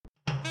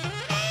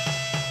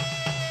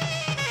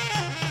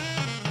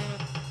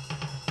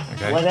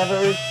Okay. Whatever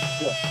is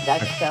good.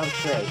 That sounds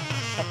great.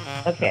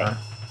 Okay.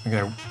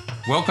 Okay.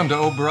 Welcome to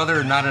Oh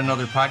Brother, Not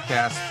Another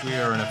Podcast. We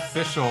are an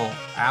official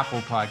Apple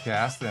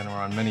podcast and we're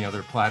on many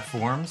other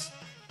platforms.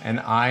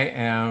 And I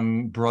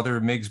am Brother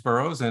Miggs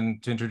Burrows.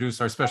 And to introduce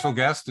our special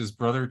guest is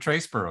Brother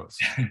Trace Burrows.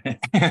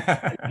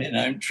 And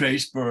I'm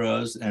Trace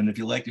Burrows. And if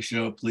you like the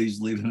show, please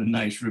leave it a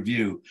nice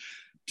review.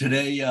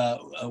 Today,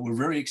 we're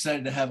very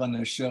excited to have on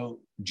the show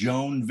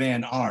Joan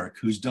Van Ark,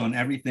 who's done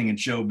everything in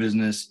show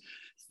business,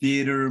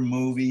 theater,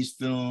 movies,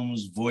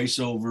 films,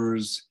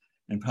 voiceovers,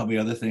 and probably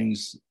other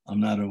things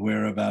I'm not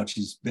aware about.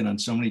 She's been on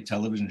so many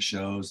television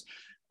shows,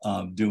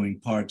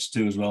 doing parts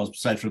too, as well as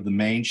aside from the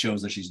main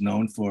shows that she's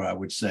known for. I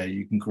would say,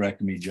 you can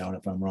correct me, Joan,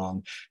 if I'm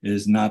wrong,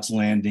 is Knots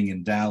Landing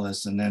in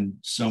Dallas, and then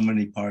so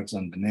many parts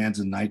on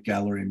Bonanza, Night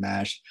Gallery,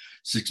 MASH,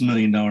 $6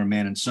 Million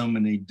Man, and so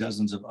many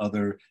dozens of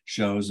other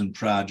shows and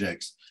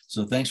projects.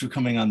 So thanks for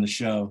coming on the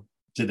show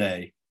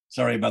today.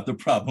 Sorry about the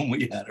problem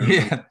we had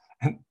earlier.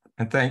 Yeah,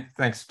 and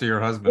thanks to your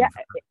husband.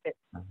 Yeah.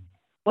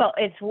 Well,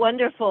 it's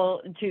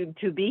wonderful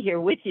to be here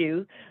with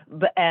you,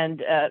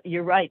 and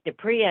you're right. The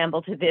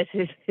preamble to this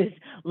is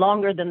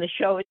longer than the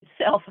show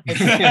itself.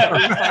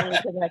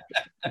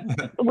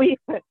 we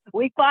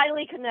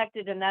finally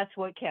connected, and that's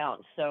what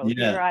counts. So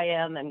yeah. Here I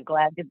am, and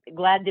glad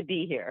to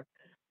be here.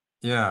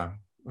 Yeah,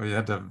 well, you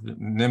had to have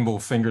nimble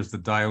fingers to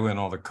dial in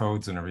all the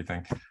codes and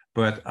everything.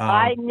 But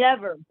I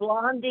never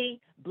Blondie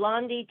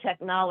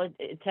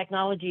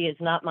technology is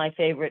not my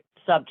favorite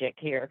subject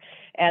here,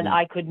 and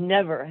I could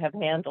never have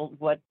handled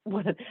what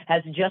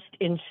has just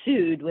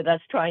ensued with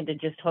us trying to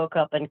just hook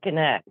up and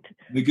connect.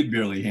 We could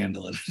barely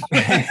handle it.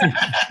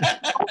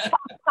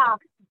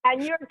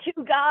 And you're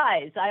two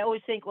guys. I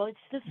always think, well, it's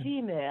the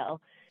female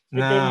to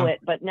begin with,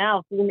 but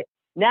now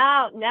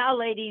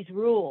ladies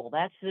rule.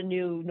 That's the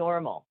new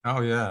normal.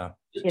 Oh yeah,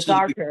 it's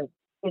our turn.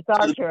 It's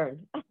our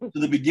turn. So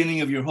the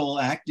beginning of your whole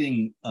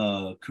acting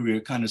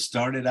career kind of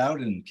started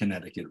out in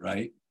Connecticut,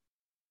 right?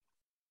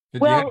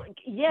 Well,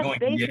 yes,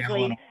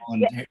 basically.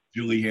 And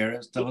Julie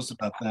Harris. Tell us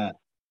about that.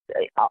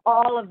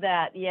 All of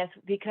that, yes,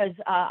 because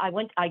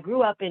I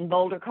grew up in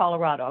Boulder,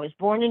 Colorado. I was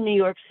born in New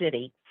York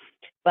City,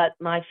 but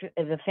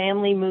the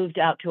family moved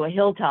out to a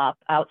hilltop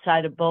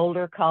outside of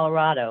Boulder,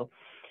 Colorado,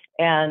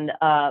 and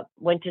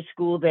went to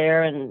school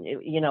there, and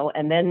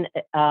and then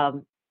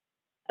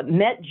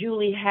met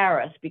Julie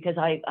Harris because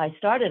I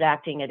started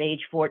acting at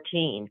age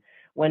 14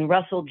 when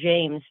Russell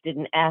James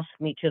didn't ask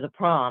me to the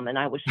prom, and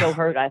I was so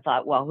hurt. I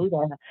thought, well, who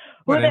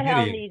the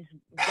hell needs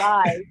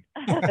guys?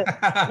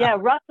 Yeah,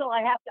 Russell.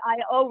 I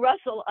owe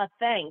Russell a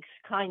thanks,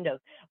 kind of.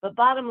 But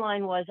bottom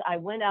line was, I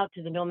went out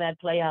to the Nomad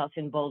Playhouse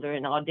in Boulder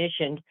and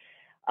auditioned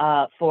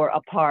for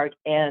a part.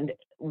 And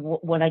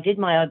when I did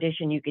my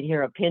audition, you could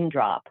hear a pin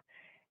drop.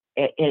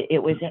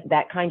 It was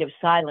that kind of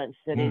silence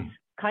that is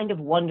kind of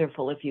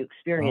wonderful if you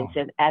experience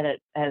it at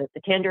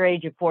the tender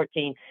age of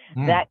 14.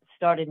 That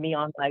started me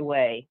on my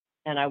way,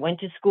 and I went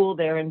to school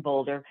there in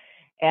Boulder.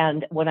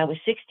 And when I was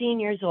 16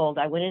 years old,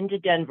 I went into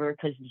Denver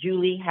because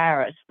Julie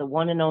Harris, the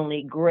one and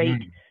only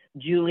great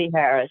Julie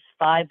Harris,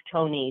 5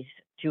 Tonys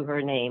to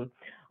her name,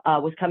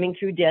 was coming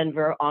through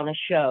Denver on a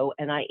show,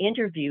 and I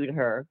interviewed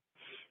her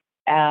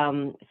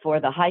for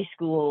the high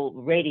school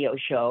radio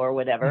show or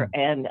whatever.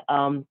 And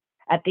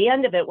at the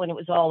end of it, when it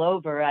was all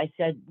over, I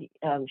said,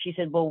 she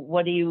said, well,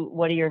 what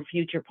are your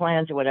future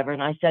plans or whatever?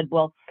 And I said,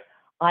 well,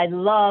 I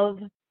love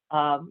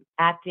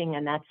acting,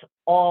 and that's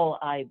all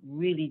I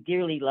really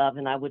dearly love.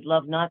 And I would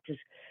love not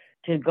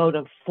to go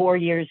to 4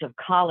 years of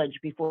college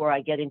before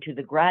I get into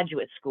the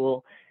graduate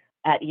school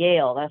at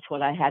Yale. That's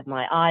what I had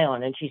my eye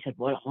on. And she said,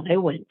 well, I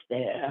went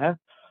there.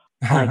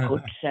 I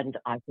could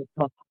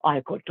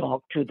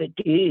talk to the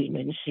dean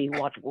and see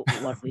what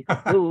we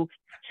could do.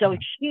 So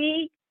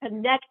she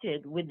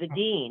connected with the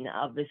dean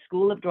of the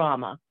School of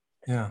Drama,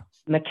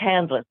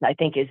 McCandless, I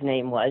think his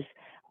name was,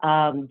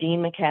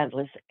 Dean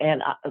McCandless,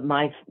 and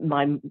my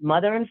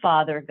mother and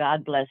father,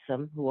 God bless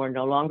them, who are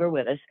no longer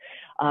with us,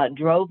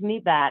 drove me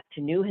back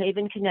to New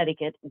Haven,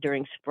 Connecticut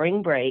during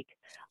spring break.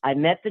 I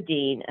met the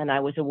dean, and I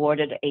was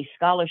awarded a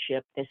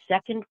scholarship, the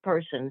second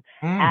person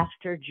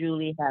after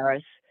Julie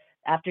Harris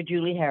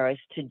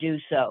to do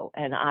so,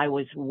 and I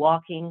was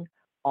walking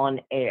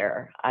on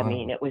air. I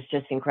mean, it was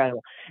just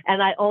incredible.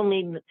 And I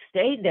only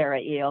stayed there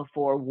at Yale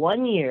for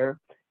 1 year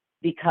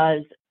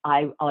because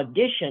I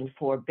auditioned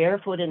for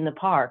Barefoot in the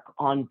Park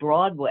on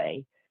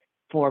Broadway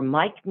for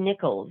Mike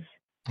Nichols.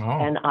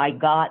 And I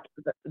got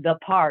the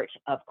part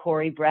of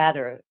Corey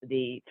Bratter,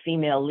 the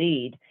female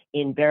lead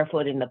in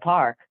Barefoot in the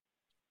Park,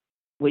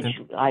 which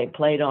I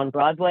played on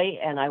Broadway,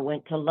 and I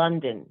went to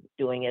London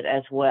doing it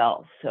as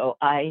well. So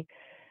I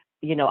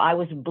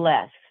was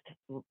blessed,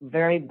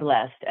 very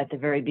blessed at the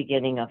very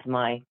beginning of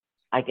my,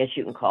 I guess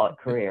you can call it,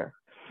 career.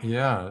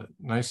 Yeah,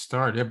 nice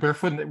start. Yeah,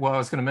 Barefoot. Well, I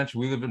was going to mention,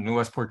 we live in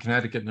Westport,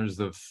 Connecticut, and there's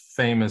the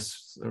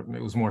famous,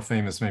 it was more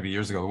famous maybe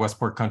years ago, the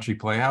Westport Country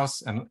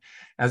Playhouse. And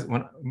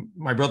when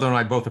my brother and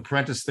I both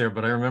apprenticed there,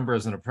 but I remember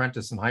as an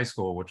apprentice in high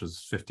school, which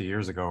was 50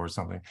 years ago or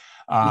something,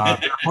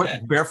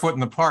 Barefoot in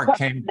the Park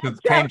came to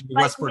the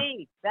Westport.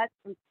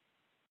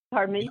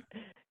 Pardon me.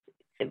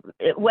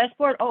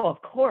 Westport, oh,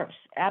 of course,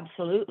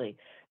 absolutely.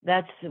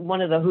 That's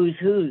one of the who's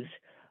who's.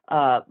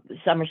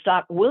 Summer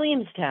stock.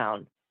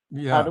 Williamstown,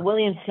 Yeah. the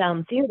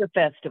Williamstown Theater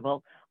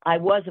Festival. I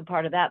was a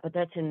part of that, but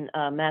that's in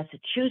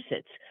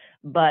Massachusetts.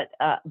 But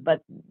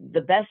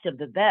the best of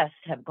the best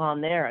have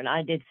gone there, and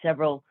I did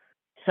several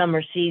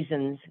summer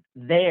seasons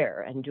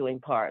there and doing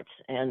parts.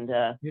 And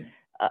Yeah.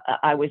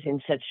 I was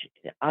in such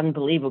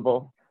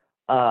unbelievable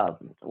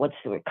what's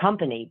the word,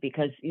 company,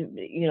 because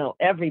you know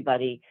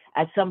everybody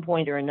at some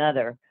point or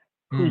another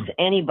who's Mm.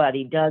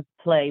 anybody does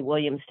play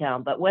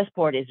Williamstown, but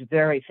Westport is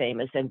very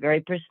famous and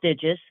very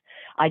prestigious.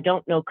 I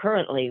don't know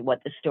currently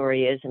what the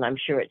story is, and I'm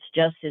sure it's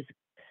just as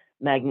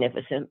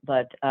magnificent,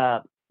 but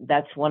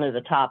that's one of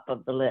the top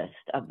of the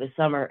list of the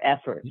summer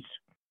efforts.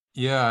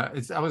 Yeah,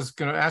 I was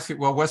going to ask you.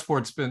 Well,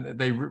 Westport's been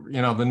the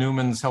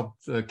Newmans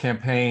helped the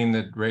campaign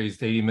that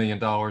raised $80 million,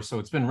 so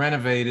it's been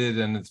renovated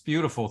and it's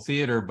beautiful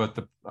theater, but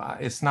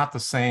it's not the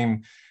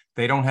same.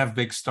 They don't have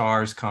big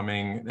stars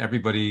coming.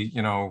 Everybody,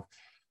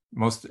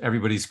 most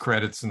everybody's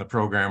credits in the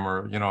program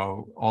are,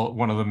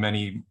 one of the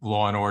many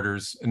Law and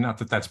Orders. And not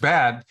that that's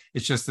bad.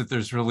 It's just that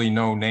there's really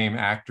no name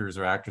actors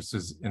or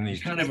actresses in these.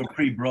 It's kind of a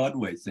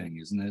pre-Broadway thing,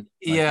 isn't it?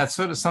 Yeah, it's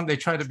sort of they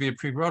try to be a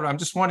pre-Broadway. I'm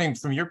just wondering,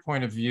 from your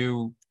point of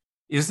view,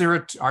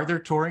 are there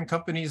touring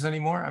companies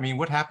anymore? I mean,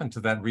 what happened to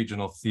that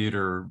regional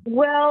theater?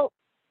 Well,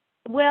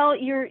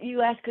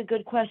 you ask a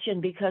good question,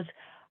 because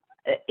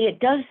it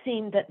does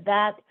seem that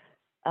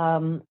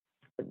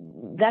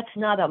that's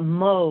not a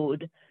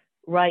mode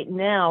right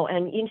now.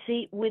 And you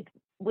see, with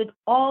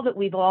all that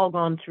we've all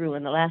gone through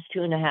in the last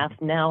 2.5,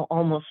 now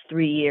almost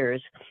 3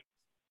 years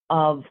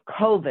of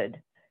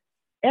COVID,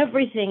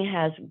 everything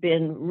has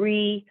been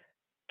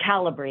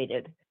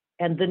recalibrated,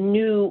 and the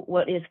new,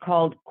 what is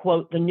called,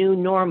 quote, the new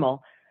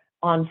normal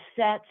on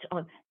sets,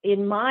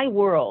 in my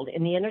world,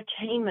 in the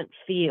entertainment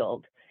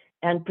field,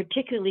 and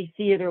particularly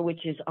theater,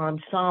 which is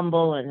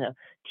ensemble and a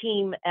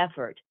team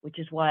effort, which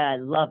is why I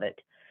love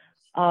it.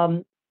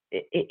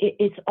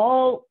 It's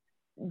all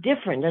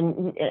different.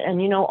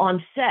 And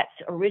on sets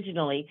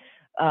originally,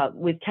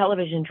 with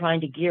television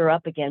trying to gear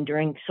up again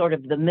during sort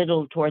of the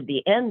middle toward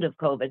the end of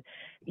COVID,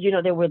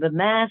 there were the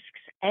masks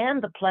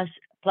and the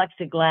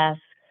plexiglass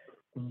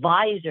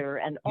visor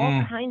and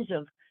all kinds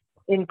of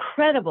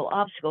incredible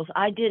obstacles.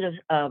 I did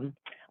a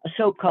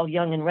soap called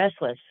Young and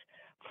Restless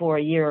for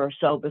a year or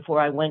so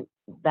before I went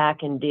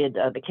back and did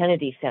the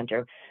Kennedy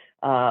Center,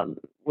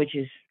 which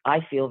is, I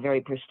feel,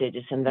 very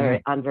prestigious and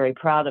I'm very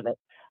proud of it.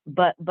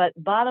 But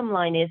bottom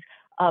line is,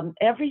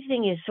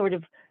 everything is sort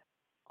of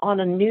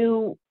on a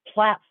new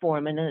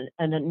platform and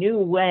a new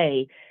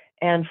way.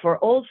 And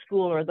for old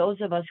school, or those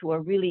of us who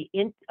are really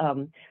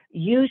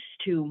used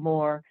to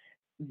more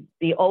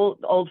the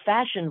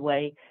old-fashioned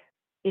way,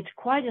 it's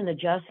quite an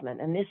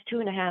adjustment. And this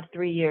 2.5,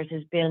 3 years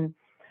has been,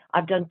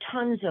 I've done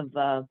tons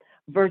of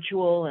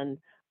virtual and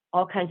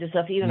all kinds of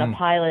stuff, even a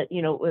pilot,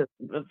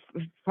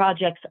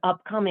 projects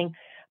upcoming,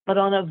 but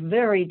on a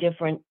very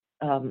different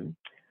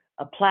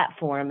a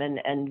platform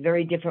and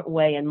very different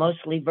way, and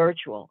mostly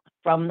virtual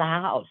from the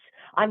house.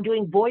 I'm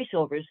doing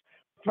voiceovers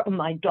from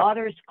my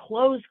daughter's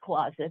clothes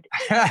closet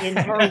in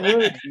her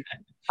room.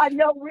 I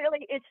know,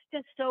 really, it's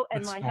just so,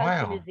 and my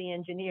husband is the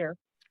engineer.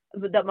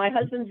 My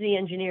husband's the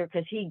engineer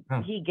because he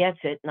gets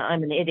it, and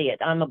I'm an idiot.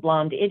 I'm a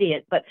blonde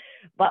idiot. But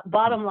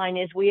bottom line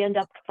is, we end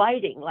up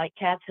fighting like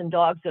cats and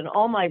dogs, and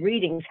all my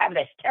readings have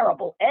this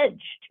terrible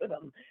edge to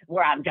them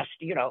where I'm just,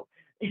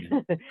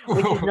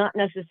 which is not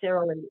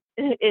necessarily,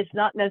 it's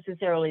not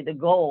necessarily the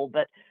goal,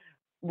 but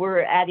we're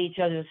at each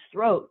other's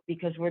throat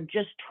because we're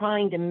just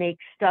trying to make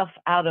stuff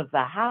out of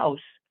the house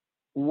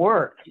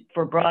work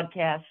for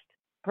broadcast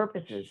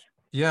purposes.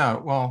 Yeah,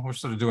 well, we're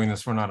sort of doing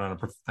this. We're not on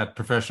at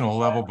professional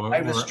level, but I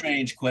have a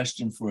strange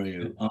question for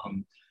you.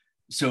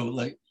 So,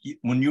 like,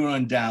 when you were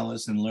on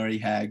Dallas and Larry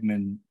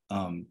Hagman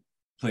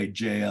played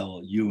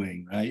J.L.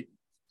 Ewing, right?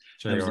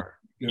 J.R.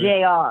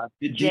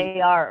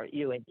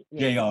 Ewing.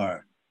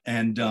 J.R.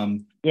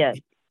 And yes,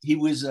 he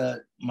was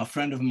my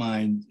friend of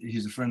mine.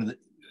 He's a friend of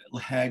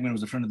Hagman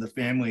was a friend of the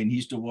family, and he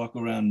used to walk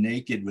around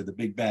naked with a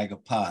big bag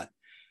of pot.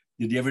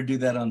 Did you ever do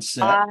that on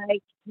set?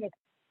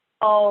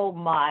 Oh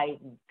my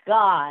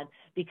God,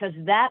 because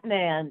that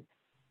man,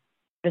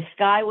 the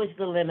sky was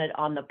the limit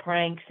on the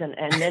pranks. And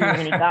then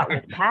when he got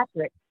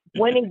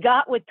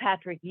with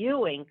Patrick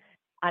Ewing,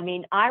 I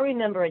mean, I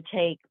remember a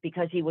take,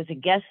 because he was a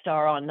guest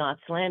star on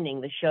Knots Landing,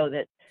 the show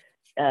that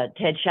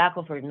Ted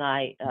Shackelford and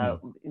I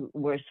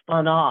were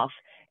spun off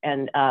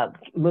and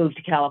moved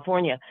to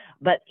California.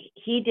 But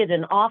he did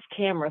an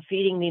off-camera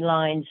feeding me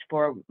lines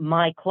for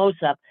my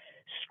close-up,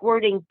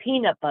 squirting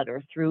peanut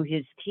butter through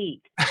his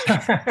teeth,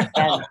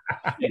 and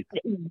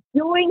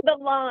doing the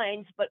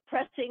lines, but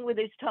pressing with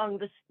his tongue.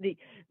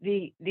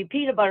 The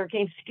peanut butter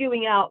came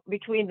skewing out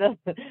between the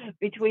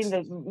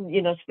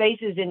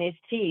spaces in his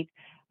teeth.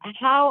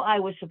 How I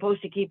was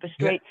supposed to keep a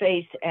straight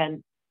face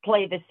and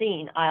play the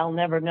scene, I'll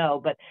never know.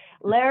 But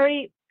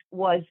Larry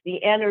was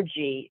the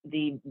energy,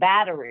 the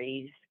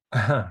batteries,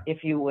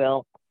 if you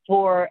will,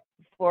 for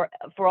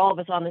for all of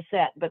us on the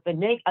set. But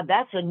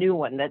that's a new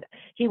one, that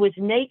he was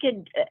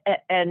naked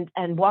and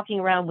walking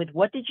around with,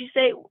 what did you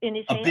say, in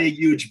his hand? A big,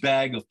 huge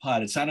bag of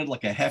pot. It sounded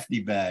like a hefty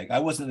bag. I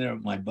wasn't there,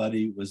 but my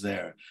buddy was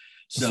there.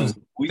 So this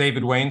was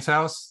David Wayne's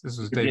house. This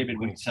was David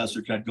Wayne's house,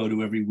 which I'd go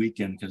to every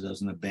weekend because I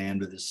was in a band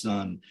with his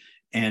son.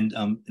 And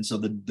so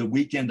the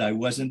weekend I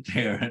wasn't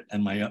there,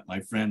 and my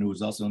friend who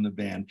was also in the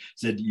band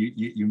said,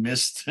 you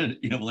missed,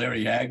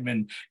 Larry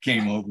Hagman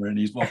came over and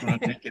he's walking around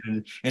naked,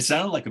 and it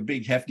sounded like a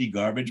big hefty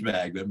garbage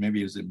bag, but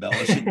maybe it was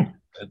embellishing.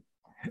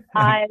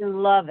 I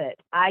love it.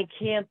 I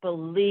can't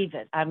believe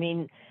it. I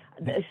mean,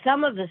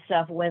 some of the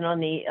stuff went on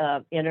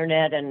the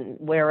internet and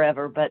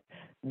wherever, but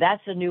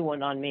that's a new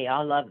one on me.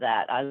 I love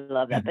that.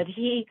 But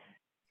he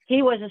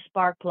was a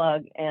spark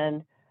plug,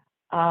 and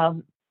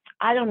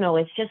I don't know.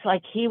 It's just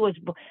like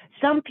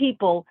some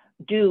people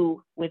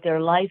do with their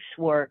life's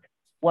work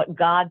what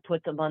God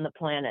put them on the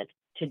planet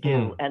to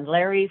do. And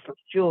Larry for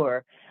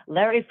sure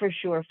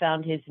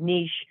found his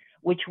niche,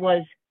 which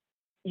was,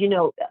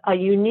 a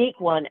unique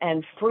one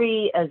and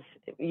free as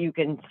you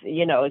can,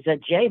 as a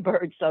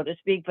jaybird, so to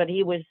speak. But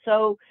he was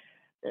so,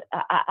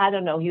 I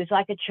don't know, he was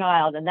like a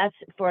child. And that's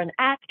for an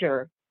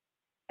actor,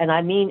 and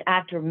I mean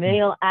actor,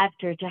 male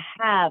actor, to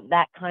have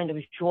that kind of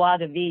joie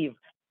de vivre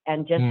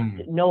and just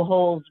no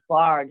holds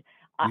barred.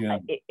 Yeah.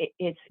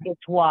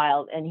 It's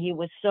wild. And he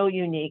was so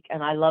unique,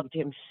 and I loved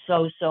him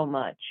so, so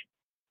much.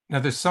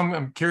 Now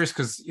I'm curious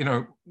because,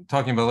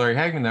 talking about Larry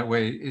Hagman that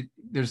way,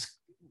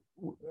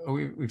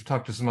 we've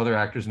talked to some other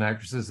actors and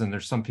actresses, and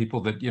there's some people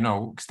that,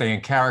 stay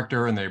in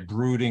character and they're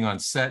brooding on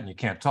set and you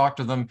can't talk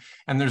to them.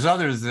 And there's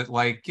others that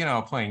like,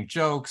 playing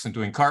jokes and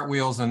doing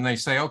cartwheels, and they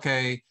say,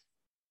 okay,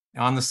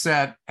 on the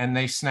set, and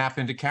they snap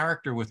into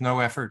character with no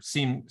effort,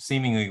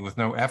 seemingly with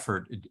no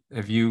effort.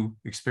 Have you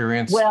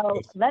experienced? Well,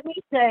 let me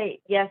say,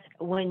 yes,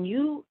 when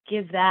you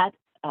give that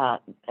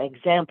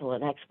example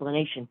and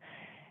explanation,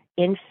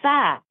 in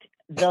fact,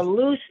 the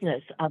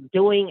looseness of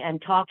doing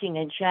and talking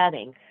and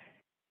chatting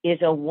is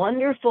a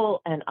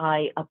wonderful, and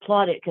I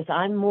applaud it, because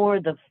I'm more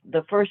the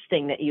first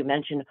thing that you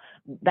mentioned,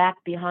 back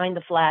behind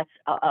the flats.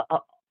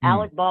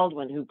 Alec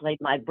Baldwin, who played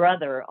my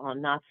brother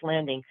on Knots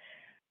Landing,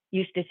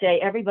 used to say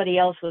everybody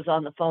else was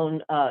on the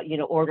phone,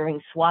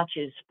 ordering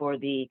swatches for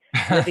the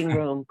living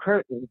room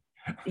curtains,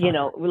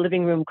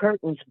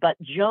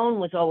 but Joan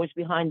was always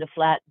behind the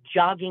flat,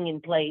 jogging in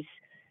place,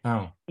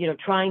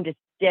 trying to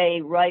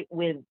stay right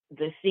with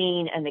the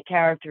scene and the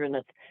character and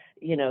the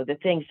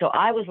thing. So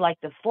I was like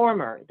the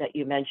former that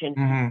you mentioned,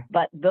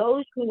 but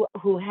those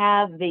who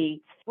have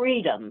the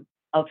freedom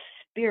of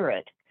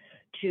spirit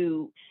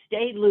to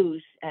stay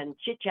loose and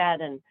chit chat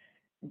and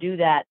do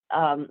that,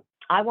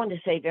 I want to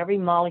save every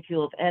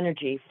molecule of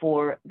energy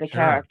for the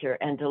character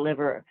and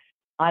deliver.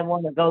 I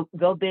want to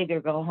go big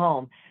or go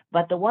home.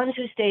 But the ones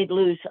who stayed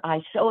loose,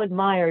 I so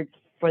admired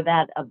for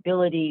that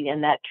ability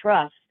and that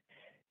trust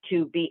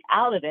to be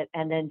out of it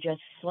and then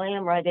just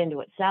slam right into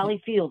it. Sally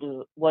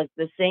Field was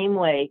the same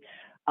way.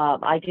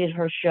 I did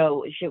her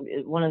show,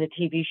 one of the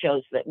TV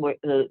shows that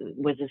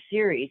was a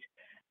series,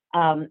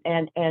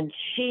 and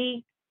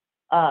she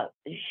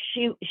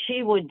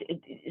would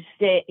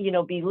stay,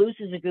 be loose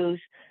as a goose,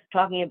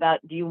 talking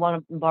about, do you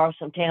want to borrow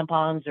some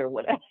tampons or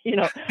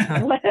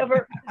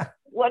whatever,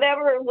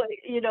 whatever,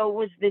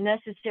 was the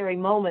necessary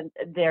moment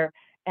there.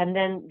 And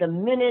then the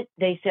minute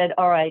they said,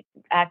 all right,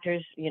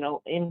 actors,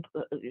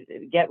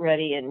 get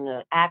ready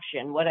and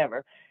action,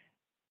 whatever,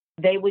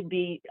 they would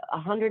be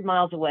 100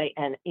 miles away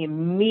and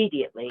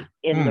immediately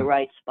in the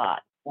right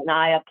spot. And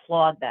I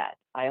applaud that.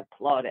 I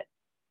applaud it.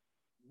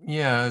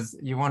 Yeah,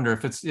 you wonder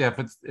if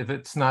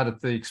it's not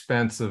at the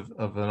expense of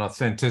an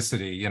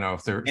authenticity,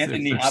 if there.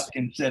 Anthony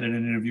Hopkins said in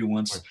an interview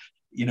once,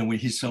 when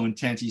he's so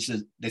intense, he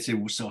says, they say,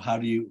 well, so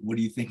what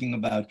are you thinking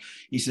about?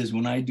 He says,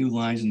 when I do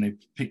lines and they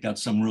picked out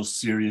some real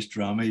serious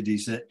drama, he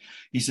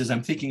says,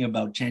 I'm thinking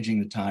about changing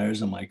the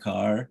tires on my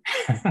car.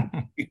 Oh,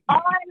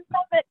 I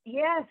love it.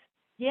 Yes.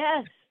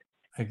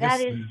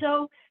 That is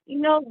so,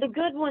 the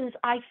good ones,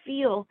 I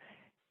feel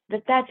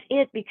that's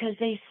it, because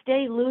they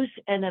stay loose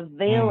and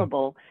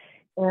available.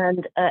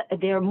 And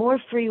they're more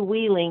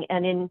freewheeling,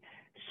 and in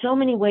so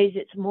many ways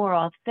it's more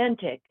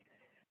authentic.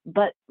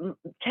 But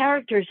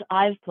characters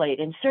I've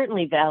played, and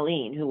certainly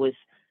Valine, who was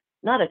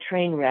not a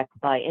train wreck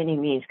by any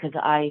means, because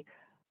I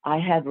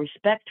had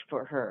respect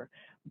for her,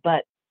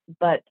 but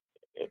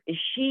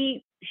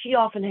she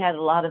often had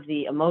a lot of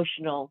the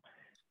emotional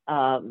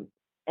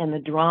and the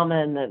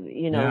drama and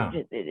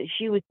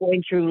she was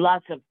going through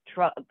lots of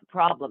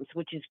problems,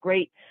 which is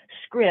great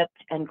script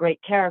and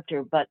great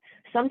character, but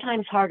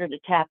sometimes harder to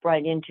tap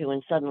right into,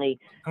 and suddenly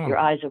your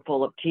eyes are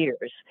full of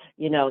tears,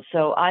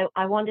 so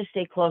I want to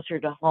stay closer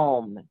to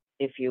home,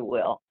 if you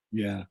will.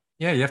 Yeah,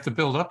 you have to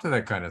build up to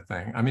that kind of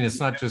thing. I mean, it's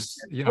not just,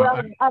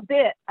 well, a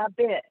bit.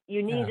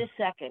 You need a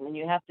second, and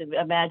you have to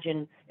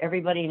imagine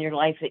everybody in your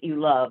life that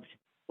you loved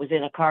was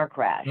in a car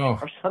crash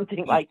or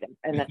something like that,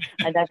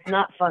 and that's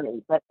not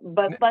funny. But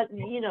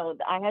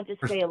I had to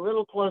stay a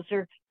little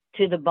closer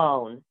to the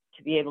bone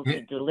to be able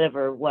to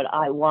deliver what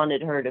I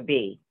wanted her to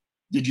be.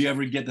 Did you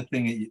ever get the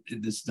thing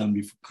that's done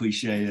before,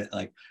 cliche, that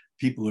like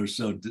people are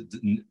so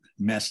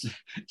messed,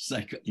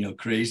 psycho,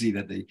 crazy,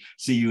 that they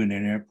see you in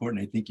an airport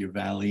and they think you're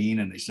Valine,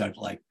 and they start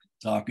like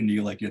talking to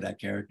you like you're that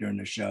character in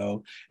the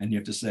show, and you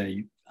have to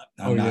say,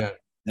 I'm not, yeah.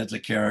 that's a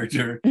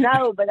character.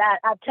 No, but I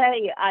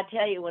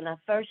tell you, when I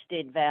first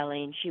did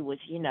Valine, she was,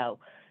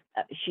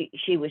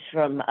 she was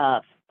from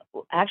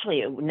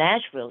actually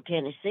Nashville,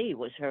 Tennessee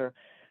was her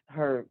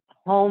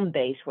home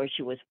base where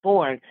she was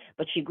born,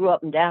 but she grew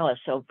up in Dallas.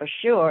 So for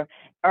sure,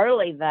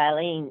 early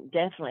Valine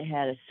definitely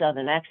had a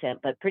Southern accent,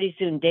 but pretty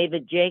soon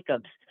David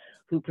Jacobs,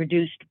 who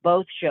produced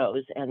both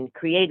shows and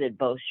created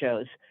both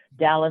shows,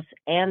 Dallas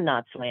and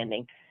Knots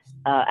Landing,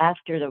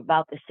 after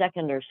about the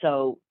second or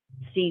so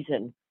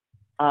season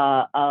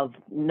of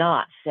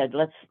Knots, said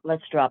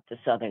let's drop the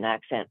Southern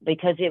accent,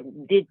 because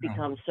it did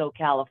become so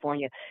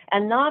California.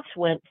 And Knots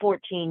went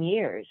 14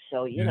 years,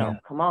 so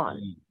come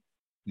on.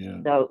 Yeah.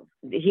 So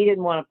he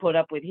didn't want to put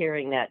up with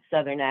hearing that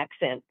Southern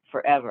accent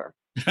forever.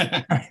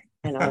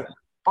 And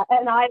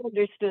I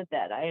understood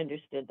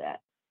that.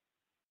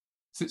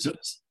 So,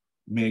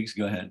 Migs,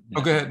 go ahead.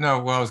 Oh, go ahead. No,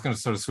 well, I was going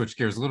to sort of switch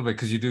gears a little bit,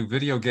 because you do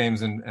video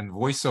games and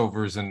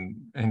voiceovers,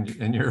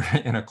 and you're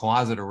in a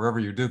closet or wherever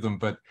you do them.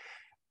 But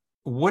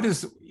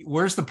where's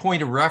the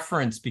point of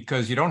reference?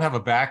 Because you don't have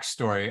a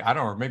backstory. I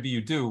don't know, or maybe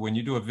you do. When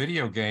you do a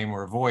video game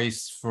or a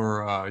voice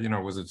for,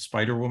 was it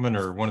Spider-Woman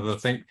or one of the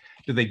things?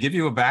 Did they give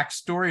you a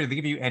backstory? Did they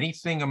give you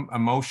anything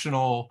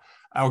emotional?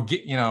 I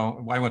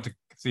went to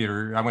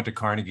theater. I went to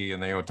Carnegie,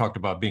 and they talked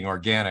about being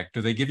organic.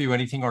 Do they give you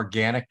anything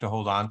organic to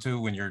hold on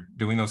to when you're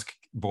doing those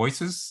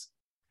voices?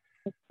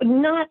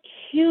 Not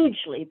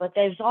hugely, but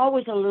there's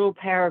always a little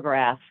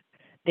paragraph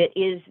that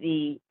is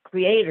the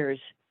creator's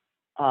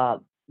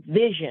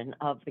vision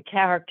of the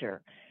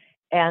character.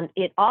 And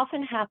it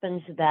often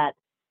happens that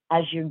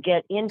as you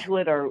get into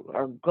it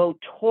or go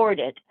toward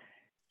it,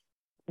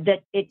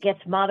 that it gets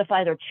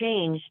modified or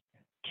changed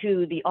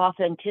to the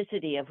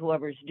authenticity of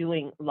whoever's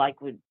doing,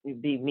 like would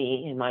be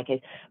me in my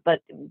case,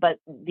 but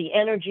the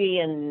energy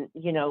and,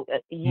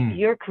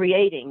 you're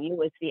creating,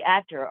 you as the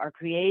actor are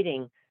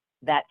creating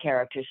that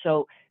character.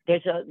 So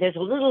there's a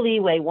little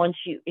leeway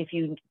if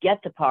you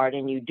get the part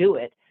and you do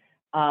it,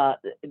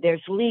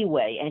 there's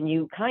leeway, and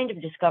you kind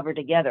of discover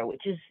together,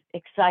 which is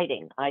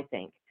exciting, I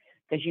think,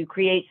 because you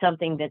create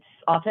something that's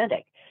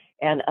authentic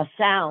and a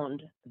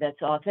sound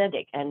that's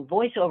authentic. And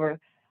voiceover,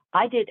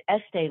 I did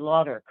Estee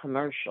Lauder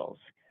commercials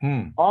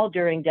all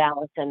during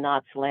Dallas and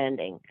Knots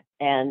Landing.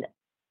 And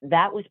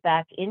that was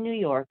back in New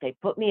York. They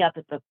put me up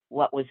at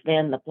what was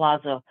then the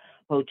Plaza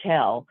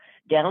Hotel.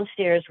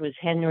 Downstairs was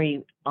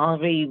Henry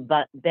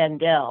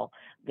Bendel,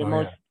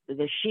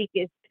 the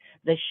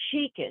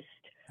chicest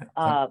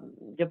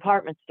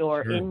department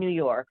store in New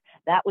York.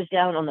 That was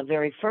down on the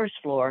very first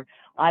floor.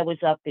 I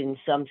was up in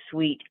some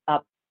suite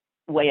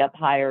way up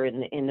higher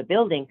in the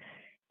building,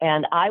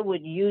 and I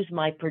would use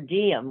my per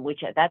diem,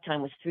 which at that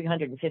time was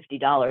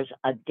 $350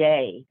 a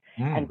day,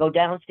 and go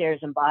downstairs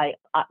and buy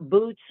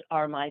boots.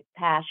 Are my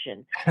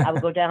passion. I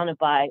would go down and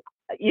buy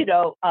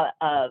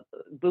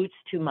boots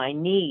to my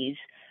knees,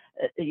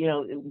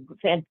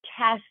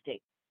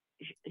 fantastic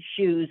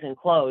shoes and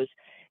clothes.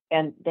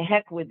 And the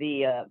heck with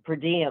the per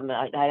diem,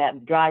 I'd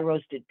have dry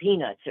roasted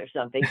peanuts or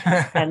something,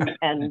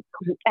 and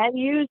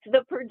use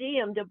the per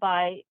diem to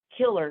buy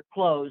killer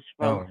clothes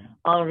from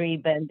Henri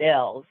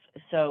Bendel's.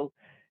 So,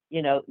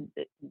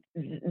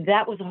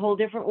 that was a whole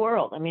different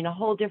world. I mean, a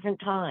whole different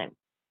time.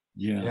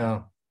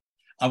 Yeah.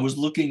 I was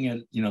looking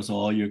at, so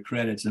all your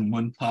credits, and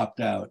one popped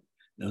out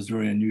that was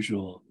very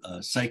unusual.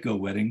 Psycho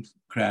Wedding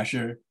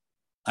Crasher.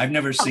 I've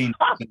never seen.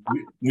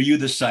 Were you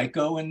the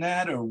psycho in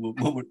that, or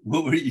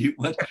what were you?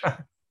 What?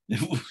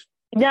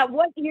 Now,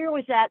 what year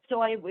was that?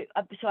 So I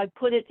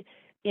put it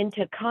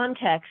into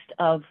context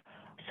of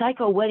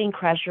Psycho Wedding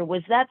Crasher.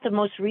 Was that the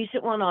most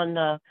recent one on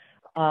the?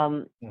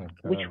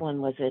 Which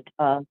one was it?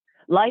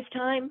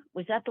 Lifetime?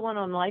 Was that the one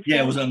on Lifetime?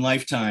 Yeah, it was on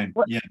Lifetime.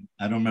 Yeah,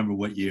 I don't remember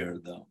what year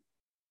though.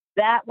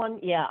 That one,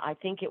 yeah, I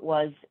think it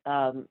was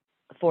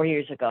 4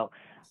 years ago.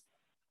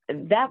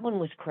 That one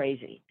was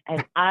crazy,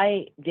 and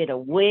I did a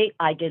wig.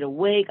 I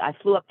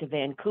flew up to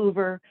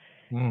Vancouver.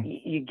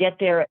 You get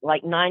there at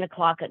like 9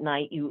 o'clock at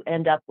night. You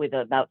end up with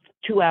about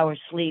 2 hours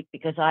sleep,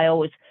 because I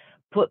always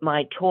put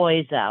my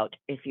toys out,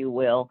 if you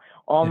will.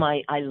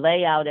 I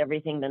lay out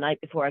everything the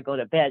night before I go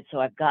to bed. So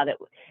I've got it.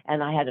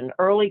 And I had an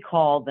early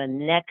call the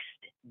next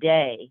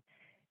day.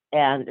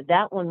 And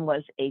that one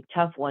was a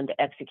tough one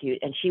to execute.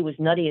 And she was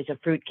nutty as a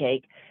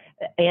fruitcake.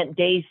 Aunt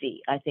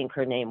Daisy, I think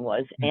her name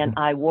was. And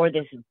I wore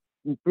this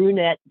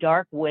brunette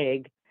dark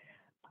wig.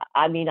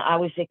 I mean, I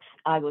was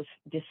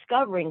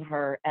discovering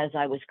her as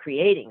I was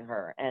creating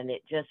her, and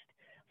it just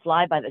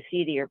fly by the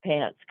seat of your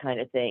pants kind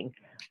of thing.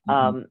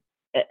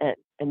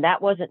 And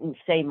that wasn't,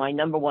 say, my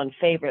number one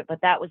favorite,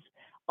 but that was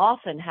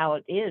often how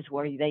it is,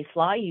 where they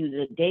fly you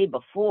the day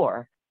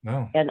before,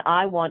 and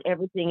I want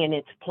everything in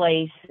its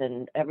place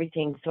and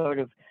everything sort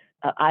of.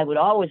 I would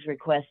always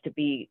request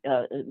to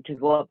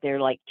go up there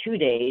like 2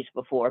 days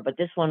before, but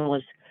this one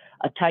was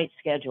a tight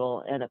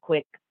schedule and a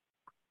quick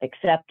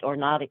accept or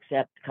not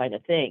accept kind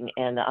of thing.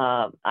 And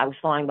I was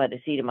flying by the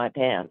seat of my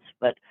pants.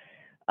 But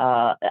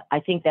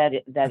I think that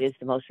is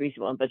the most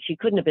recent one. But she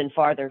couldn't have been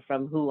farther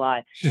from who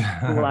I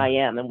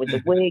am. And with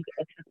the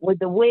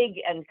wig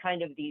and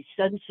kind of these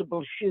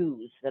sensible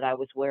shoes that I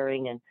was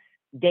wearing, and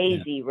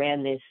Daisy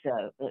ran this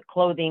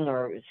clothing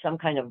or some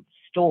kind of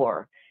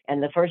store.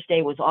 And the first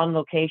day was on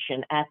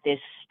location at this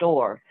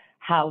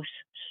house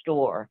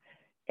store.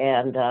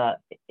 And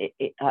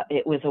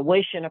it was a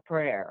wish and a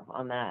prayer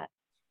on that.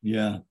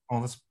 Yeah.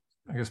 Well, that's,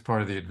 I guess,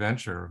 part of the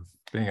adventure of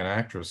being an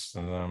actress.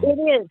 And it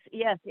is,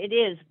 yes, it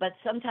is. But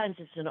sometimes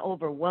it's an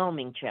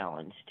overwhelming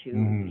challenge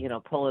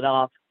to, pull it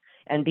off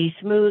and be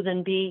smooth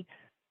and be,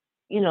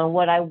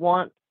 what I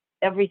want.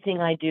 Everything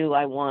I do,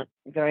 I want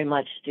very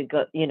much to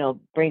go,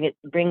 bring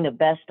the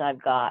best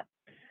I've got.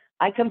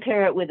 I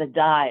compare it with a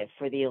dive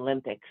for the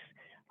Olympics.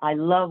 I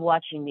love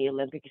watching the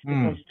Olympics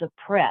because it's a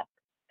prep.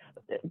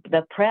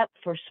 The prep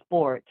for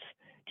sports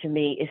to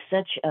me is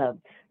such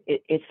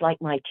it's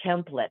like my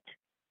template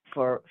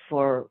for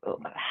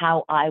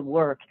how I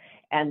work.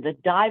 And the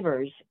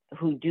divers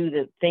who do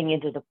the thing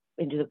into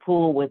the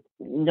pool with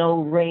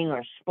no ring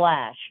or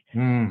splash,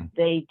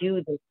 they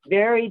do this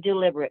very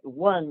deliberate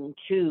 1,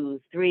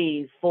 2,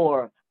 3,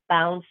 4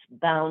 bounce,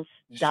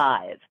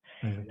 dive.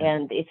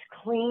 And it's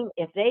clean.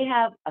 If they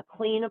have a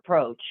clean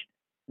approach,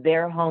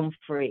 they're home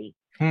free.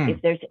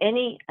 If there's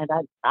any, and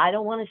I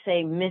don't want to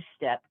say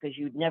misstep, because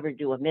you'd never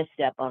do a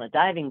misstep on a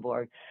diving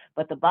board,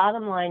 but the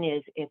bottom line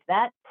is, if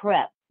that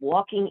prep,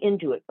 walking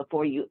into it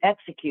before you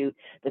execute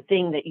the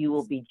thing that you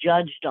will be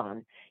judged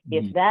on,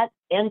 if that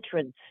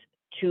entrance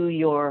to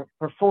your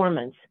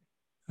performance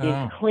is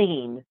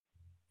clean,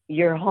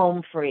 you're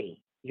home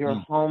free. You're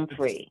home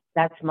free.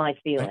 That's my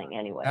feeling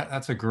anyway.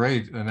 That's a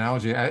great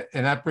analogy.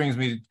 And that brings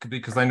me,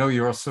 because I know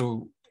you're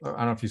also, I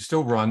don't know if you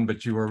still run,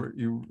 but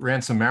you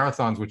ran some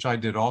marathons, which I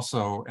did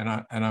also.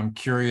 And I'm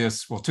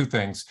curious, well, two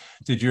things.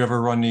 Did you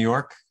ever run New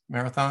York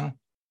Marathon?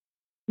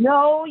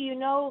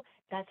 No,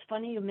 that's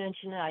funny you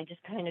mention it. I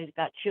just kind of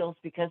got chills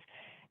because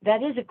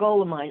that is a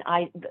goal of mine.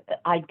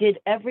 I've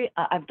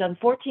done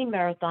 14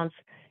 marathons,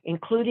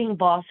 including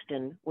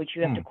Boston, which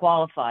you have to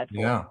qualify for.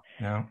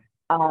 Yeah.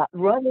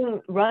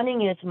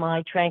 Running is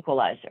my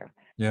tranquilizer.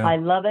 Yeah. I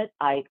love it.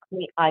 I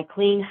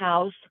clean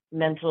house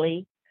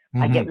mentally.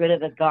 I get rid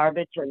of the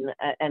garbage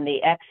and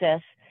the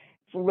excess.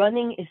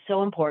 Running is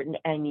so important.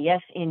 And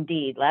yes,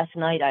 indeed. Last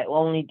night I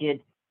only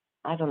did,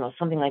 I don't know,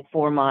 something like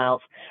 4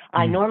 miles.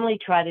 I normally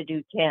try to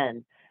do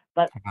 10,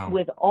 but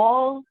with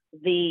all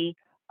the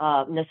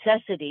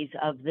necessities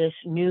of this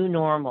new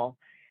normal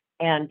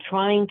and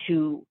trying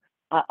to,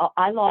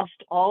 I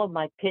lost all of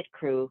my pit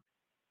crew,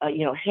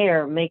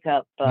 hair,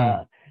 makeup,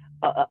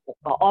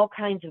 all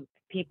kinds of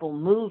people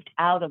moved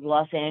out of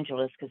Los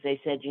Angeles because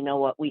they said, you know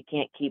what, we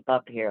can't keep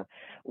up here.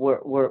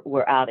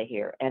 We're out of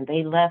here. And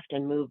they left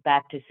and moved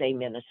back to, say,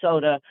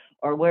 Minnesota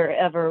or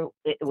wherever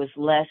it was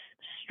less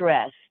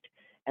stressed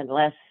and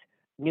less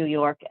New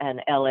York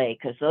and LA,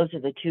 because those are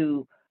the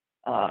two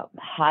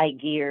high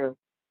gear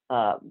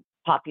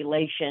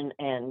population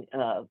and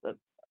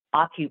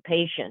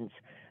occupations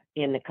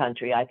in the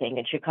country, I think,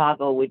 and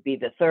Chicago would be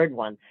the third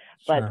one.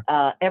 Sure.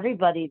 But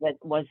everybody that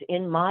was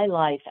in my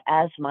life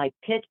as my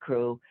pit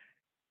crew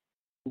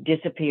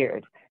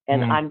disappeared,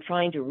 and I'm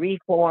trying to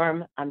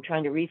reform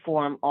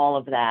all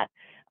of that.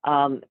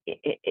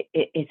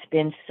 It's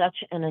been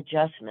such an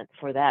adjustment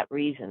for that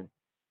reason.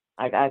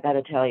 I got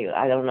to tell you,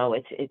 I don't know.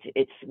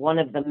 It's one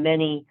of the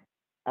many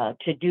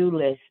to-do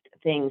list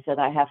things that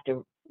I have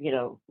to,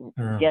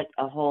 get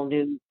a whole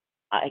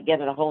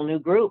new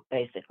group,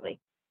 basically,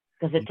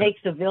 because it takes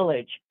a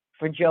village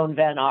for Joan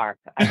Van Ark.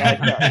 I got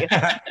to tell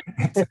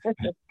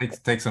you, it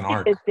takes an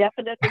arc. It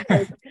definitely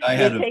takes.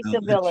 It takes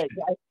a village.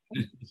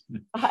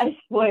 I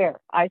swear.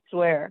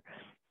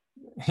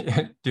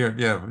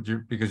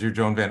 Because you're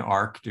Joan Van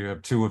Ark. Do you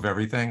have 2 of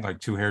everything, like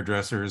 2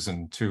 hairdressers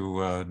and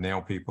 2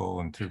 nail people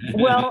and 2?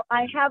 Well,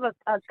 I have a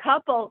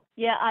couple.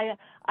 Yeah, I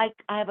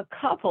have a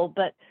couple,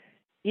 but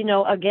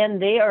again,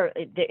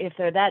 if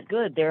they're that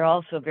good, they're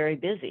also very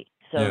busy.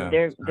 So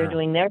they're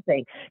doing their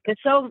thing. Because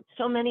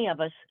so many of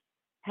us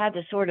had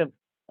to sort of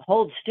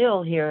hold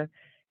still here,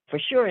 for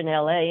sure in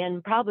LA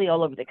and probably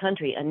all over the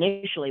country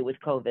initially with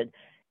COVID,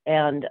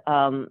 and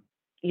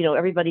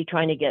everybody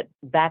trying to get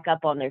back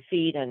up on their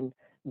feet and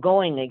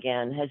going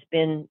again has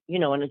been,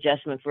 an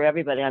adjustment for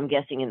everybody, I'm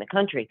guessing, in the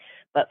country.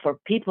 But for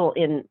people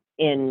in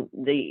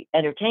the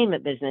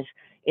entertainment business,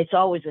 it's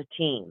always a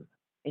team.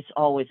 It's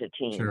always a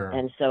team. Sure.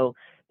 And so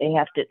they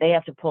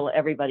have to pull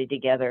everybody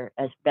together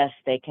as best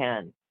they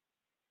can.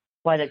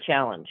 Quite a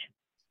challenge.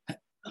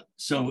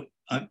 So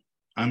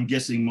I'm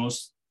guessing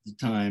most of the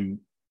time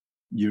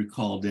you're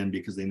called in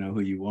because they know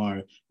who you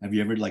are. Have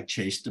you ever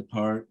chased a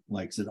part,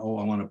 said, oh,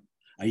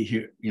 I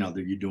hear,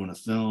 that you're doing a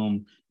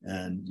film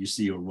and you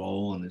see a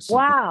role and it's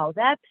something? Wow,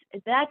 that's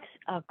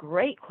a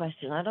great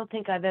question. I don't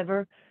think I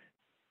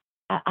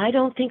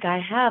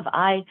have.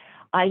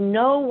 I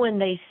know when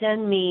they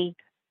send me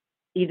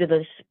either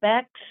the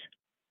specs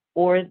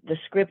or the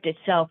script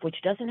itself,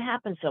 which doesn't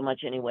happen so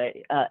much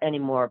anyway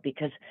anymore,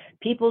 because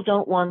people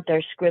don't want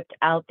their script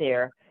out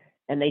there,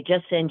 and they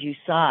just send you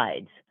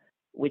sides,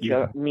 which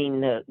mean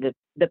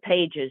the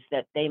pages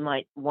that they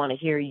might want to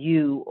hear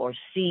you or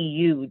see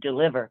you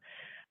deliver.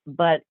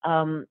 But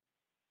I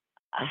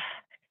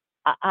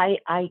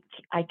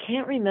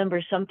can't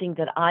remember something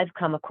that I've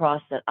come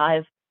across that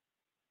I've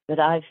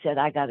said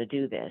I got to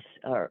do this,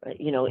 or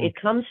it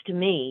comes to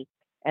me,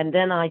 and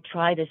then I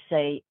try to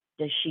say,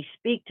 does she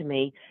speak to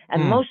me?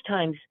 And most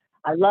times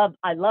I love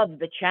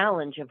the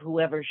challenge of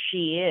whoever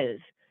she is,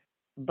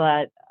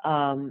 but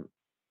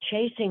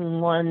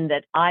chasing one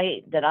that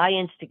I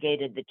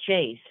instigated the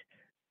chase,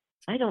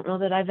 I don't know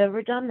that I've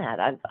ever done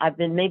that. I've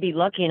been maybe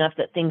lucky enough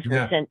that things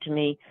were sent to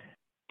me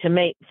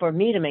for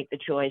me to make the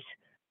choice.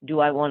 Do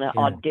I want to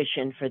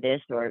audition for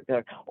this,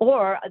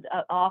 or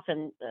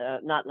often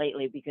not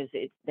lately, because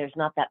there's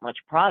not that much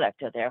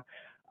product out there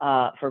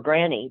for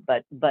Granny,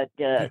 but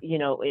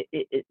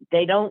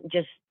they don't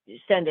just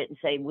send it and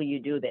say, will you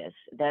do this?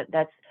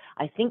 That's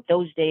I think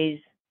those days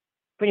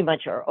pretty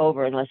much are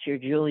over, unless you're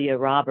Julia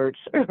Roberts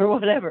or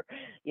whatever,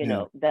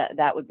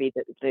 that would be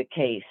the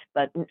case.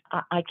 But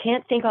I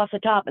can't think off the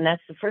top, and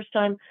that's the first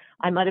time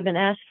I might have been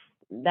asked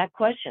that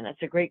question.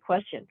 That's a great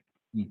question.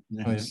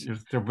 Nice.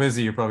 If they're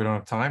busy, you probably don't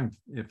have time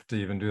to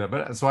even do that.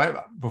 But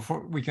so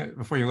before we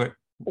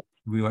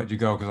let you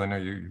go, because I know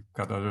you've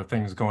got other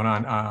things going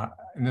on.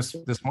 And this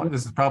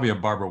is probably a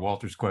Barbara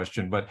Walters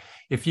question, but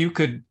if you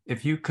could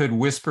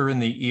whisper in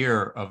the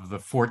ear of the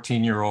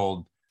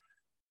 14-year-old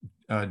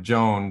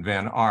Joan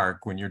Van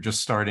Ark, when you're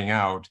just starting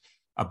out,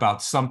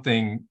 about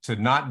something to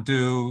not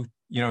do,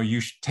 you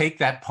should take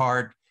that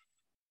part,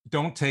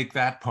 don't take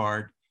that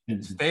part,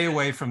 stay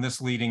away from this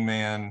leading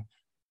man,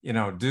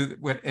 do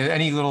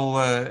any little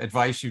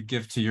advice you'd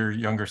give to your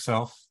younger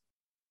self?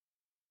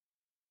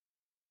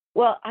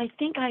 Well, I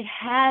think I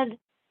had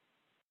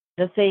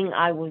the thing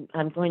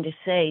I'm going to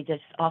say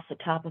just off the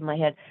top of my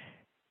head.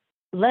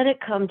 Let it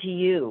come to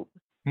you,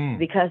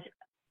 because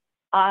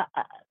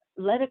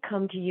let it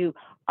come to you.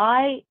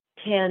 I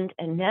tend,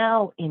 and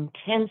now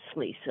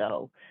intensely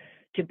so,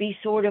 to be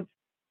sort of,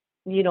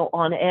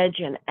 on edge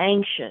and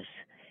anxious.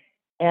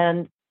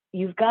 And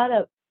you've got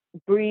to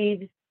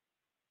breathe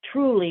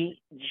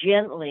truly,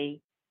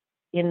 gently,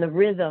 in the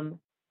rhythm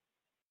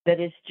that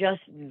is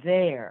just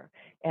there.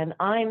 And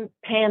I'm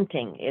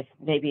panting, if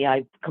maybe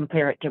I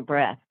compare it to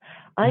breath.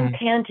 I'm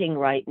panting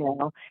right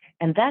now,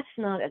 and that's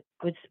not a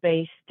good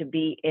space to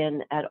be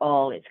in at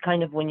all. It's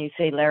kind of when you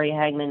say Larry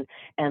Hagman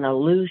and a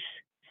loose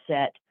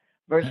set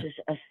versus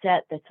a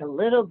set that's a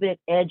little bit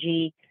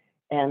edgy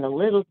and a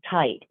little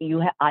tight.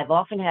 I've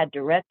often had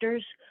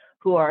directors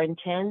who are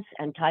intense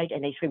and tight,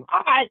 and they scream,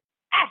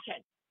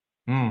 action!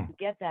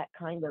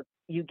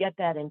 You get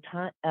that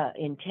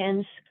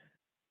intense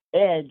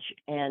edge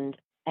and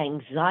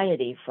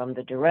anxiety from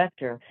the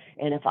director.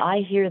 And if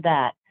I hear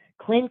that,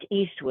 Clint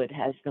Eastwood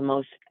has the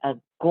most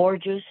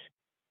gorgeous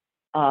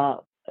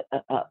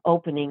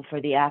opening for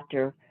the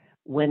actor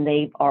when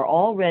they are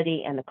all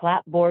ready and the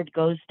clapboard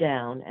goes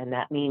down, and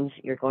that means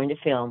you're going to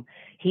film.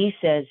 He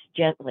says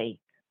gently,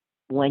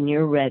 when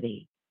you're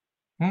ready.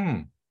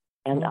 And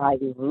I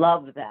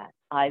love that.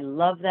 I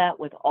love that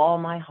with all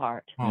my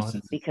heart,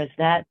 because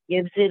that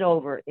gives it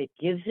over. It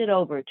gives it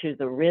over to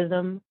the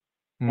rhythm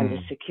and the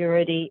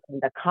security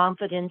and the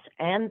confidence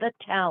and the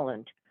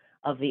talent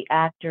of the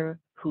actor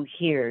who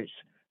hears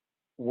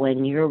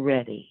when you're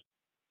ready.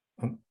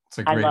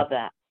 I love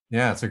that.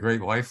 Yeah, it's a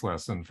great life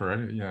lesson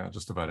for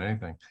just about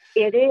anything.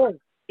 It is.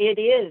 It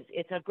is.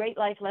 It's a great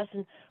life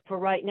lesson for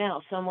right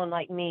now. Someone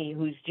like me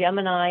who's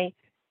Gemini,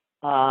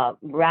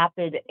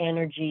 rapid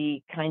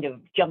energy, kind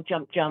of jump,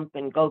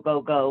 and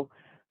go.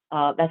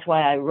 That's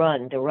why I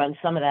run, to run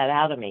some of that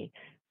out of me.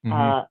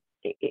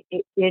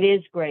 It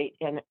is great.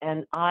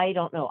 And I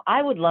don't know,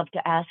 I would love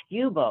to ask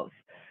you both,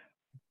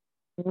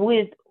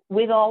 with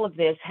all of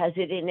this, has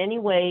it in any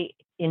way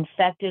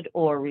infected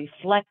or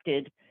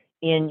reflected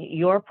in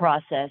your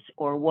process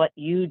or what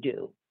you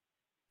do?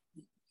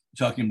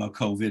 Talking about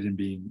COVID and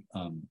being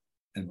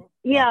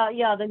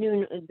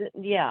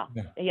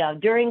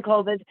during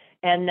COVID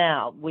and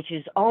now, which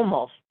is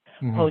almost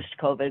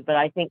post-COVID, but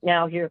I think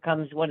now here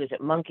comes, what is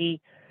it,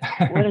 monkey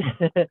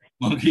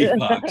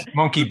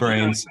monkey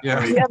brains.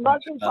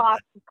 Monkeypox.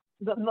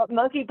 The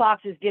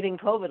monkeypox is giving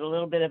COVID a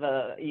little bit of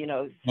a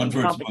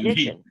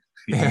competition.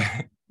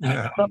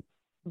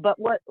 But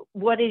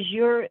what is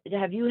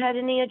have you had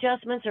any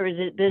adjustments, or is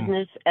it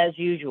business as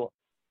usual?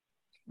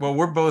 Well,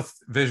 we're both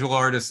visual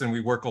artists, and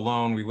we work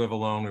alone. We live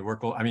alone. We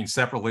work,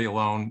 separately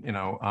alone.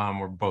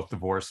 We're both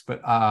divorced.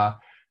 But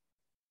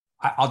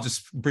I'll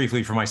just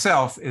briefly for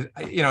myself.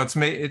 It's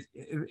made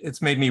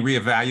me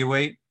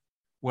reevaluate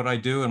what I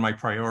do and my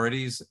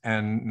priorities,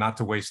 and not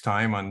to waste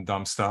time on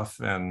dumb stuff.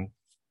 And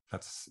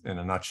that's in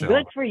a nutshell.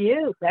 Good for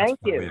you. Thank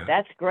you.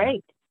 That's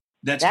great.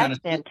 That's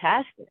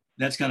fantastic.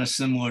 That's kind of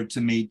similar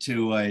to me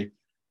too.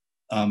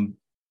 Again,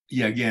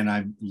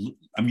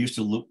 I'm used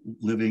to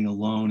living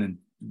alone and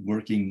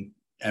working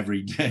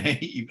every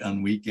day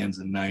on weekends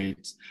and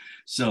nights.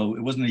 So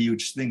it wasn't a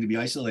huge thing to be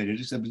isolated,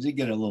 except it did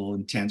get a little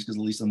intense because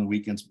at least on the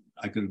weekends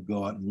I could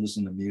go out and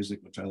listen to music,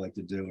 which I like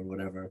to do or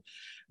whatever.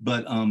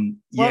 But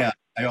yeah,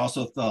 I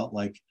also thought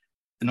like,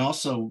 and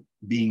also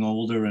being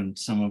older and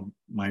some of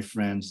my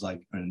friends,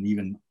 like, and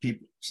even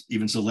people,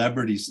 even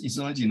celebrities,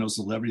 sometimes you know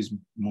celebrities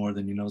more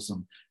than you know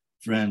some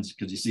friends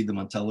because you see them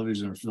on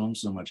television or film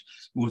so much.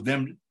 With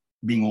them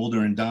being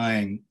older and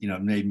dying, you know,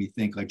 it made me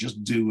think like,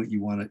 just do what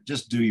you want to,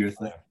 just do your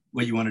thing,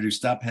 what you want to do.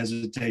 Stop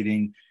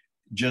hesitating,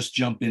 just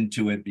jump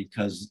into it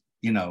because,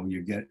 you know,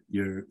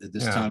 you're at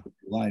this time of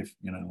your life,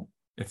 you know.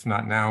 If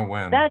not now,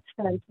 when? That's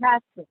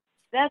fantastic.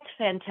 That's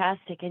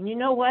fantastic. And you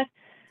know what?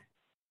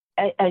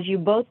 As you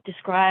both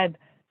describe,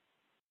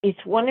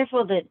 it's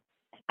wonderful that,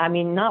 I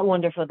mean, not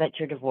wonderful that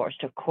you're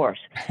divorced, of course,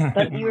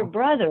 but your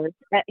brothers,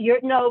 but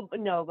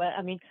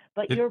I mean,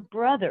 but your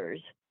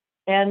brothers,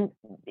 and,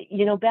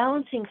 you know,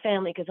 balancing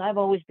family, because I've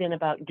always been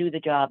about do the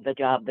job.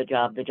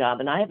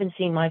 And I haven't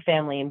seen my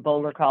family in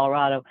Boulder,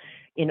 Colorado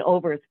in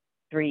over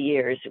 3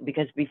 years,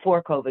 because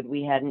before COVID,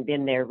 we hadn't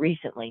been there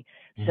recently.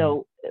 Mm-hmm.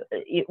 So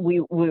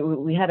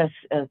we had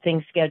a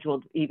thing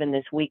scheduled even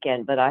this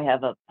weekend, but I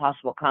have a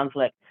possible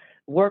conflict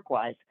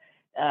work-wise.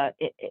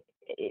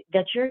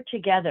 That you're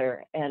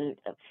together and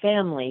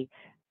family,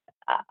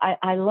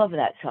 I love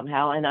that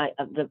somehow.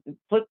 And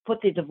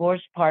put the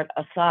divorce part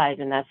aside,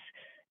 and that's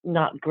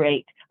not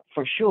great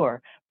for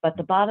sure. But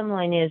the bottom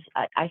line is,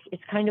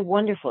 it's kind of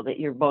wonderful that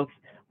you're both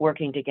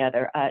working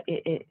together.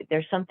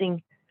 There's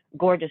something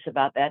gorgeous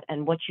about that.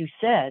 And what you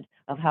said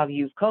of how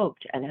you've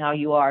coped and how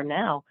you are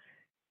now,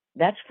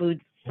 that's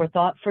food for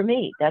thought for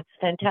me. That's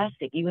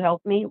fantastic. You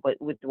helped me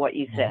with what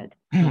you said.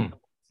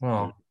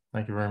 Well,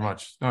 thank you very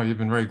much. No, you've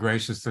been very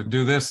gracious to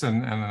do this,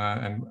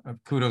 and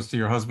kudos to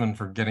your husband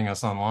for getting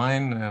us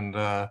online.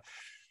 And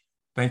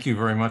thank you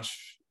very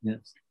much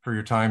for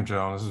your time,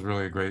 Joan. This is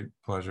really a great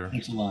pleasure.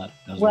 Thanks a lot.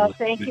 Well, really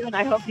thank you, and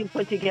I hope you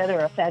put together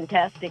a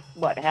fantastic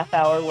half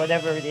hour,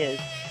 whatever it is.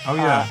 Oh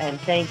yeah. And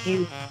thank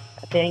you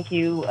for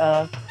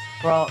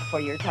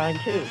your time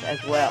too,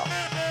 as well.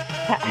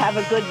 Have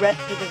a good rest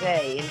of the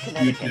day in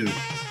Connecticut. You too.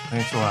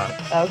 Thanks a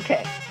lot.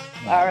 Okay.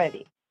 All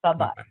righty.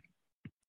 Bye-bye.